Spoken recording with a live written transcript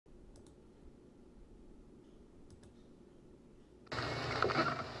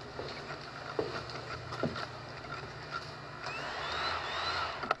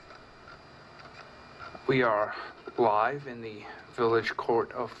We are live in the village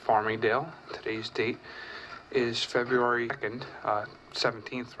court of Farmingdale. Today's date is February 2nd,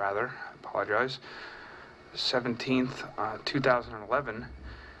 17th rather, I apologize, 17th, 2011,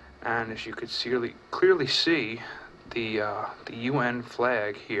 and as you could clearly see, the UN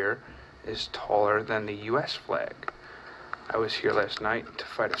flag here is taller than the US flag. I was here last night to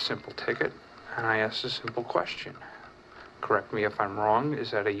fight a simple ticket, and I asked a simple question. Correct me if I'm wrong,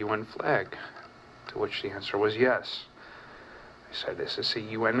 is that a UN flag? To which the answer was yes. I said, is this a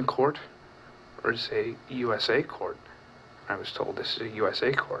UN court or is it a USA court? I was told this is a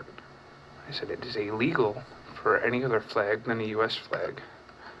USA court. I said it is illegal for any other flag than a US flag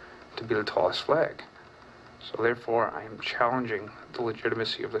to be the tallest flag. So therefore, I am challenging the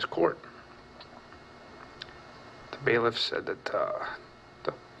legitimacy of this court. The bailiff said that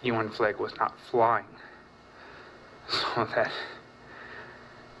the UN flag was not flying. So that,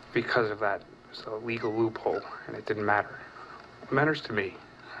 because of that, it was a legal loophole, and it didn't matter. It matters to me.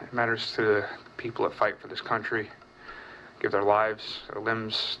 It matters to the people that fight for this country, give their lives, their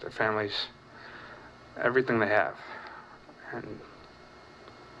limbs, their families, everything they have. And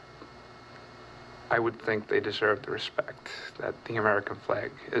I would think they deserve the respect that the American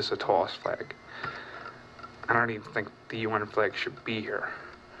flag is the tallest flag. I don't even think the UN flag should be here.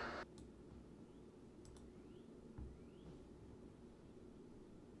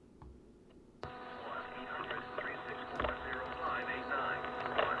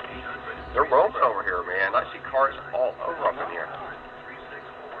 They're roaming over here, man. I see cars all over up in here.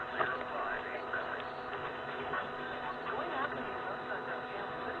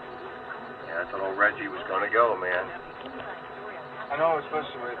 Yeah, I thought old Reggie was going to go, man. I know it was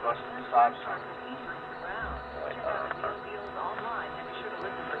supposed to be a bus stop sign.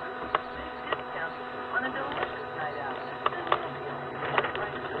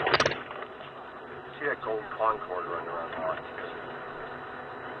 See that gold Concorde running around the lot?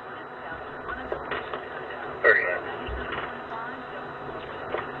 39.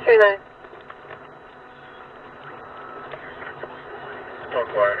 39. Don't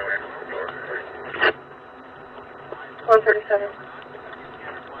quiet, 137.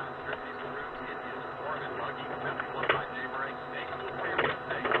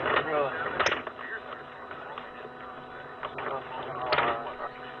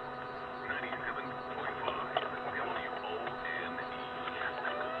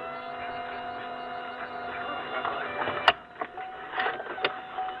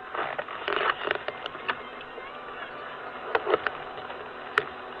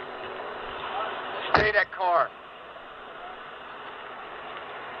 Stay that car.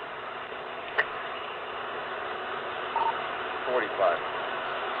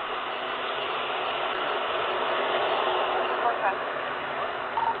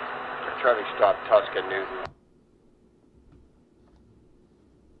 Traffic stop, Tuscan Newton.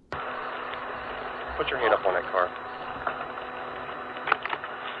 Put your hand up on that car.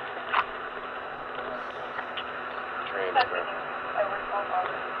 Transfer.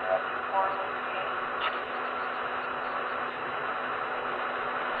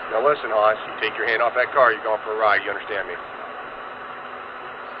 Now listen, Hoss, you take your hand off that car, you're going for a ride, you understand me?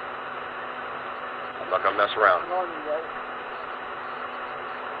 I'm not gonna mess around.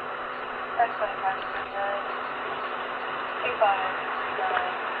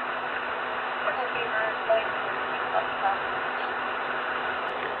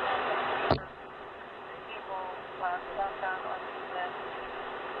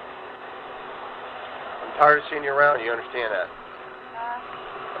 I'm tired of seeing you around, you understand that?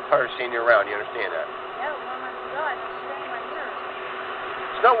 I'm tired of seeing you around, you understand that? Yeah, well, my God, I'm staying right here.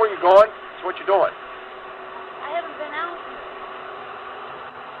 It's not where you're going, it's what you're doing. I haven't been out.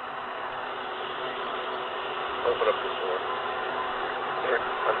 Open up this door. Here,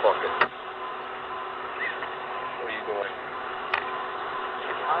 unlock it. What are you doing?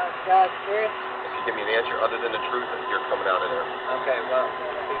 God, Chris. If you give me an answer other than the truth, you're coming out of there. Okay, well,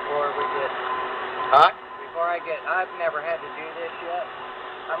 before I've never had to do this yet.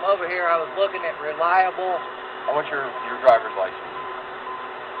 I'm over here, I was looking at reliable. I want your driver's license.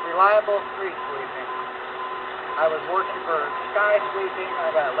 Reliable street sweeping. I was working for Sky Sweeping, I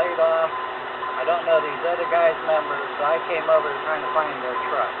got laid off. I don't know these other guys' numbers, so I came over trying to find their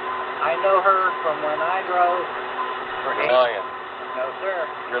truck. I know her from when I drove for You're lying. No, sir.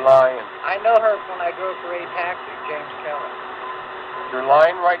 You're lying. I know her from when I drove for a taxi, James Keller. You're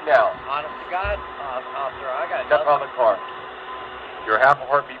lying right now. Honest to God, officer, I got Step nothing. on the car. You're half a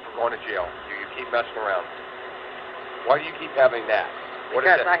heartbeat from going to jail. You keep messing around. Why do you keep having that? What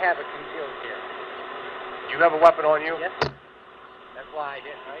because is it? I have a concealed carry. You have a weapon on you? Yes. That's why I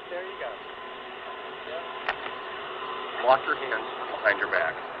didn't. Right there you go. Lock your hands behind your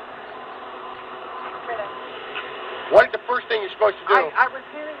back. What is the first thing you're supposed to do? I was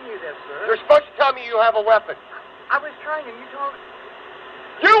hearing you this, sir. You're supposed to tell me you have a weapon. I was trying, and you told...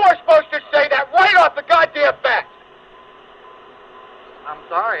 You were supposed to say that right off the goddamn bat. I'm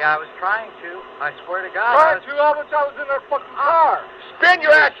sorry, I was trying to. I swear to God. Trying to? How much I was in that fucking car? Spin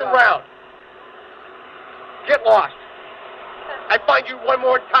your ass around. Get lost. I find you one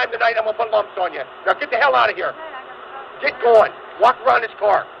more time tonight, I'm gonna put lumps on you. Now get the hell out of here. Get going. Walk around this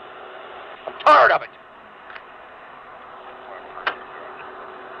car. I'm tired of it.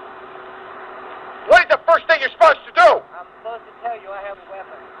 What is the first thing you're supposed to do? I'm supposed to tell you I have a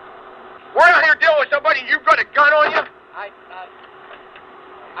weapon. We're out here dealing with somebody, you've got a gun on you?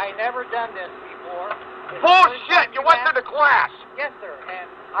 I never done this before. Bullshit! You went to the class. Yes, sir. And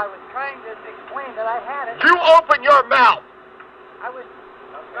I was trying to explain that I had it. You open your mouth. I was...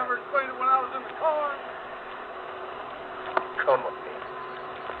 Never explained it when I was in the car. Come with me.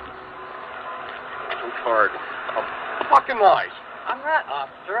 Too hard. Fucking lies. I'm not,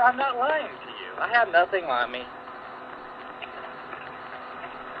 officer. I'm not lying to you. I have nothing on me.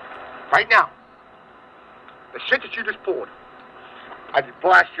 Right now. The shit that you just pulled. I just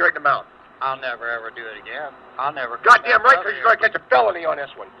blast you right in the mouth. I'll never ever do it again. I'll never... Goddamn right, because you're going to catch a felony on this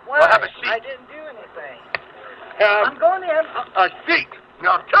one. Why? Well, have a seat. I didn't do anything. Have I'm going in. a seat.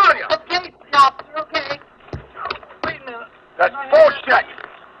 Now, I'm telling you. Okay, stop. Okay. Wait a minute. That's bullshit.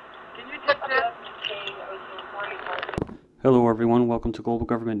 Can you take that? Hello everyone, welcome to Global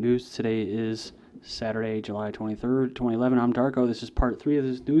Government News. Today is Saturday, July 23rd, 2011. I'm Darko. This is part 3 of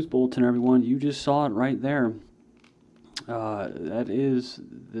this news bulletin, everyone. You just saw it right there. This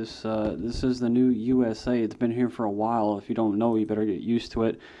is the new USA. It's been here for a while. If you don't know, you better get used to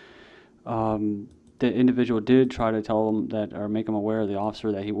it. The individual did try to tell them that, or make them aware, the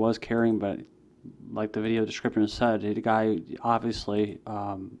officer, that he was carrying, but like the video description said, the guy obviously,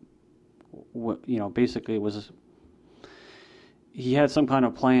 basically was... He had some kind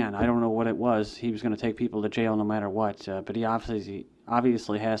of plan. I don't know what it was. He was going to take people to jail no matter what. But he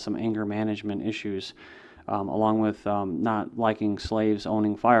obviously has some anger management issues, along with not liking slaves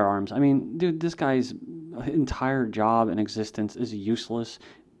owning firearms. I mean, dude, this guy's entire job and existence is useless.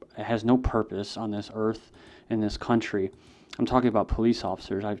 It has no purpose on this earth, in this country. I'm talking about police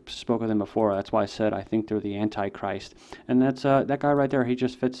officers. I've spoken with them before. That's why I said I think they're the Antichrist. And that's that guy right there. He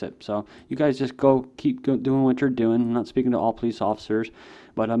just fits it. So you guys just keep doing what you're doing. I'm not speaking to all police officers,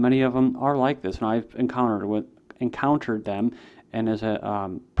 but many of them are like this. And I've encountered them. And as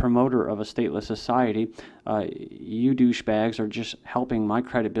a promoter of a stateless society, you douchebags are just helping my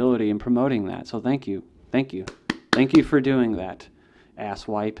credibility in promoting that. So thank you. Thank you. Thank you for doing that.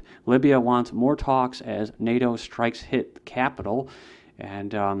 Asswipe. Libya wants more talks as NATO strikes hit the capital,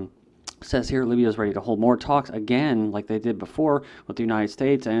 and says here Libya is ready to hold more talks again, like they did before, with the United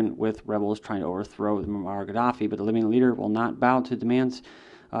States and with rebels trying to overthrow Muammar Gaddafi. But the Libyan leader will not bow to demands.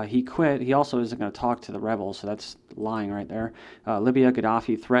 He quit. He also isn't going to talk to the rebels, so that's lying right there. Libya,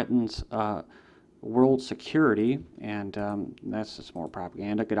 Gaddafi threatens world security, and that's just more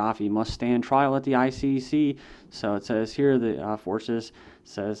propaganda. Gaddafi must stand trial at the ICC. So it says here the forces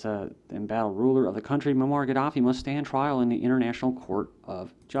says embattled ruler of the country, Muammar Gaddafi, must stand trial in the International Court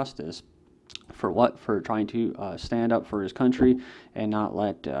of Justice. For what? For trying to stand up for his country and not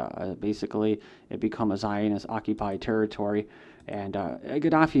let basically it become a Zionist occupied territory. And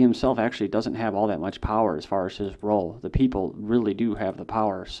Gaddafi himself actually doesn't have all that much power as far as his role. The people really do have the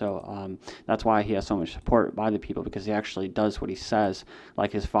power. So that's why he has so much support by the people, because he actually does what he says.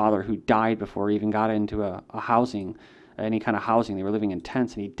 Like his father, who died before he even got into a housing, any kind of housing. They were living in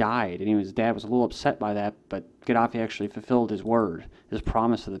tents, and he died. And his dad was a little upset by that, but Gaddafi actually fulfilled his word, his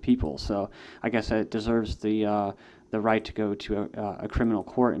promise to the people. So I guess it deserves the right to go to a criminal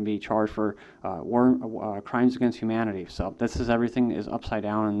court and be charged for crimes against humanity. So this is, everything is upside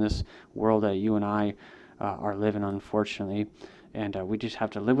down in this world that you and I are living, unfortunately, and we just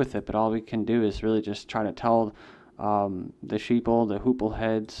have to live with it. But all we can do is really just try to tell the sheeple, the hoople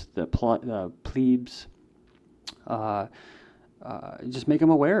heads, the plebes, just make them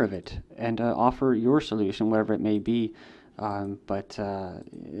aware of it and offer your solution, whatever it may be. But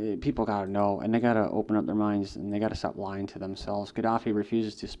people got to know, and they got to open up their minds, and they got to stop lying to themselves. Gaddafi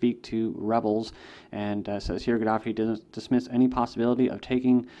refuses to speak to rebels, and says here Gaddafi doesn't dismiss any possibility of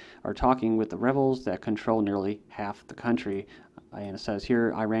taking or talking with the rebels that control nearly half the country. And it says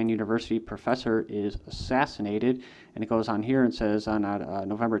here Iran University professor is assassinated, And it goes on here and says on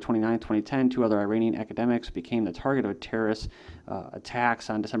November 29, 2010, 2 other Iranian academics became the target of terrorist attacks.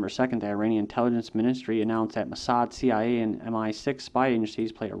 On December 2nd, the Iranian Intelligence Ministry announced that Mossad, CIA, and MI6 spy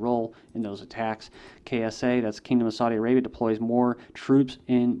agencies played a role in those attacks. KSA, that's Kingdom of Saudi Arabia, deploys more troops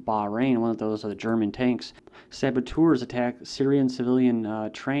in Bahrain. One of those are the German tanks. Saboteurs attack Syrian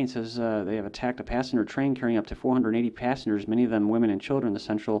civilian train. Says they have attacked a passenger train carrying up to 480 passengers, many of them women and children, in the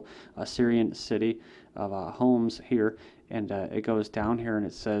central Syrian city of Homs here. And it goes down here and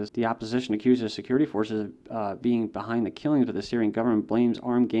it says the opposition accuses security forces of being behind the killings, but the Syrian government blames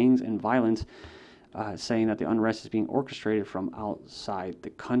armed gangs and violence, saying that the unrest is being orchestrated from outside the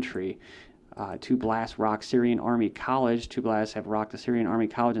country. 2 blasts rock Syrian Army College. 2 blasts have rocked the Syrian Army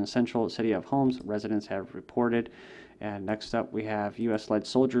College in the central city of Homs, residents have reported. And next up, we have U.S.-led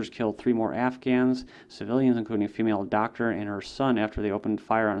soldiers killed 3 more Afghans, civilians, including a female doctor and her son, after they opened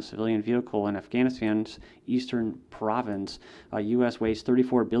fire on a civilian vehicle in Afghanistan's eastern province. U.S. wastes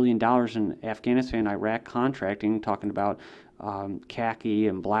 $34 billion in Afghanistan and Iraq contracting, talking about khaki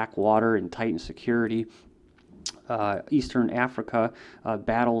and black water and tightened security. Eastern Africa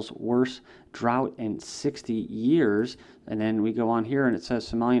battles worst drought in 60 years. And then we go on here and it says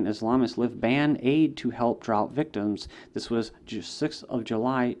Somalian Islamists lift ban aid to help drought victims. This was 6th of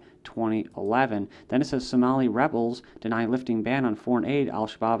July 2011. Then it says Somali rebels deny lifting ban on foreign aid.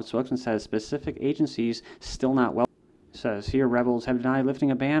 Al-Shabaab spokesman says specific agencies still not well. It says here rebels have denied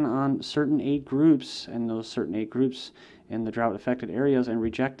lifting a ban on certain aid groups, and those certain aid groups in the drought-affected areas, and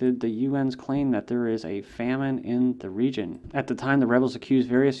rejected the UN's claim that there is a famine in the region. At the time, the rebels accused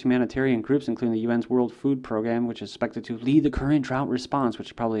various humanitarian groups, including the UN's World Food Program, which is expected to lead the current drought response,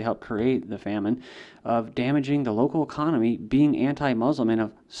 which probably helped create the famine, of damaging the local economy, being anti-Muslim, and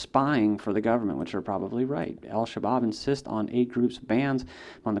of spying for the government, which are probably right. Al-Shabaab insists on aid groups' bans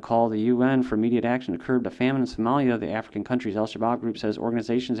on the call of the UN for immediate action to curb the famine in Somalia. The African country's Al-Shabaab group says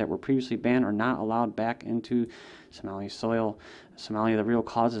organizations that were previously banned are not allowed back into Somali soil. Somalia, the real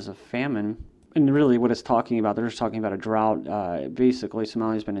causes of famine. And really what it's talking about, they're just talking about a drought. Basically,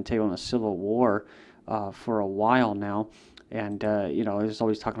 Somalia's been entangled in a civil war for a while now. And, you know, there's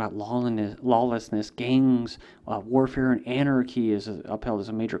always talking about lawlessness, gangs, warfare, and anarchy is upheld as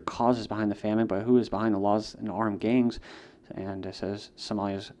a major causes behind the famine. But who is behind the laws and armed gangs? And it says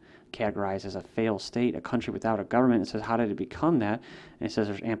Somalia's categorized as a failed state, a country without a government. It says, how did it become that? And it says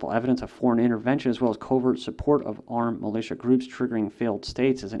there's ample evidence of foreign intervention as well as covert support of armed militia groups triggering failed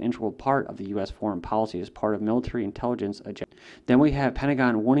states as an integral part of the U.S. foreign policy as part of military intelligence agenda. Then we have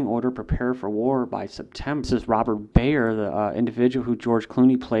Pentagon warning order, prepare for war by September. This is Robert Bayer, the individual who George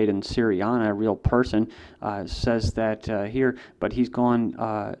Clooney played in Syrian, a real person, says that here, but he's gone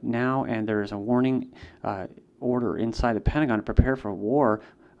now, and there is a warning order inside the Pentagon to prepare for war.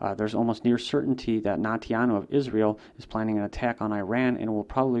 There's almost near certainty that Netanyahu of Israel is planning an attack on Iran, and it will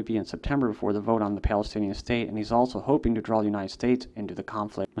probably be in September before the vote on the Palestinian state, and he's also hoping to draw the United States into the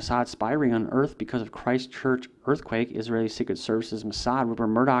conflict. Mossad spy ring unearthed because of Christchurch earthquake. Israeli Secret Services Mossad, Rupert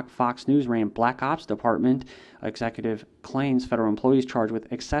Murdoch, Fox News ran Black Ops Department. Executive claims federal employees charged with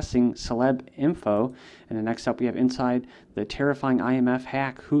accessing celeb info. And then next up we have inside the terrifying IMF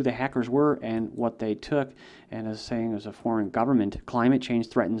hack, who the hackers were and what they took. And as saying, it was a foreign government. Climate change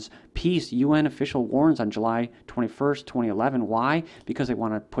threatens peace. UN official warns on July 21st, 2011. Why? Because they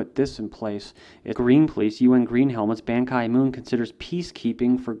want to put this in place. It's Green Police, UN Green Helmets. Ban Ki-moon considers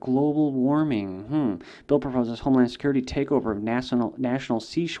peacekeeping for global warming. Bill proposes Homeland Security takeover of national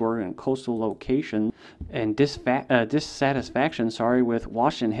seashore and coastal locations. And dissatisfaction, with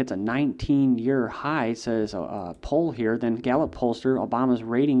Washington hits a 19-year high, says a poll here. Then Gallup pollster, Obama's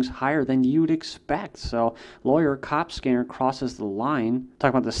ratings higher than you'd expect. So lawyer, cop scanner crosses the line.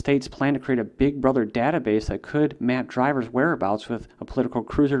 Talking about the state's plan to create a Big Brother database that could map drivers' whereabouts with a political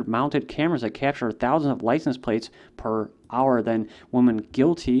cruiser mounted cameras that capture thousands of license plates per hour. Then woman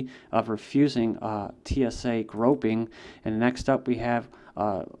guilty of refusing TSA groping. And next up we have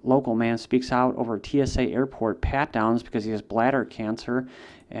local man speaks out over TSA airport pat-downs because he has bladder cancer.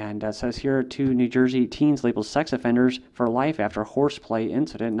 And says here, 2 New Jersey teens labeled sex offenders for life after horseplay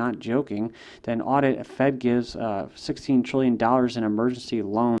incident. Not joking. Then audit, Fed gives $16 trillion in emergency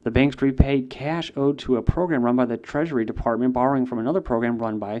loan. The banks repaid cash owed to a program run by the Treasury Department, borrowing from another program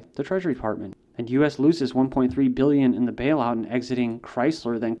run by the Treasury Department. And U.S. loses $1.3 billion in the bailout and exiting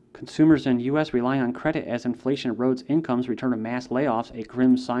Chrysler. Then consumers in U.S. rely on credit as inflation erodes incomes, return to mass layoffs, a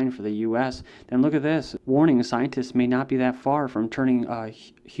grim sign for the U.S. Then look at this. Warning, scientists may not be that far from turning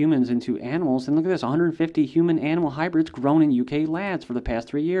humans into animals. And look at this, 150 human-animal hybrids grown in UK labs for the past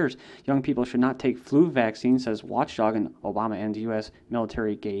 3 years. Young people should not take flu vaccines, says Watchdog, and Obama ends U.S.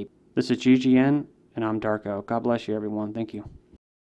 military gate. This is GGN. And I'm Darko. God bless you, everyone. Thank you.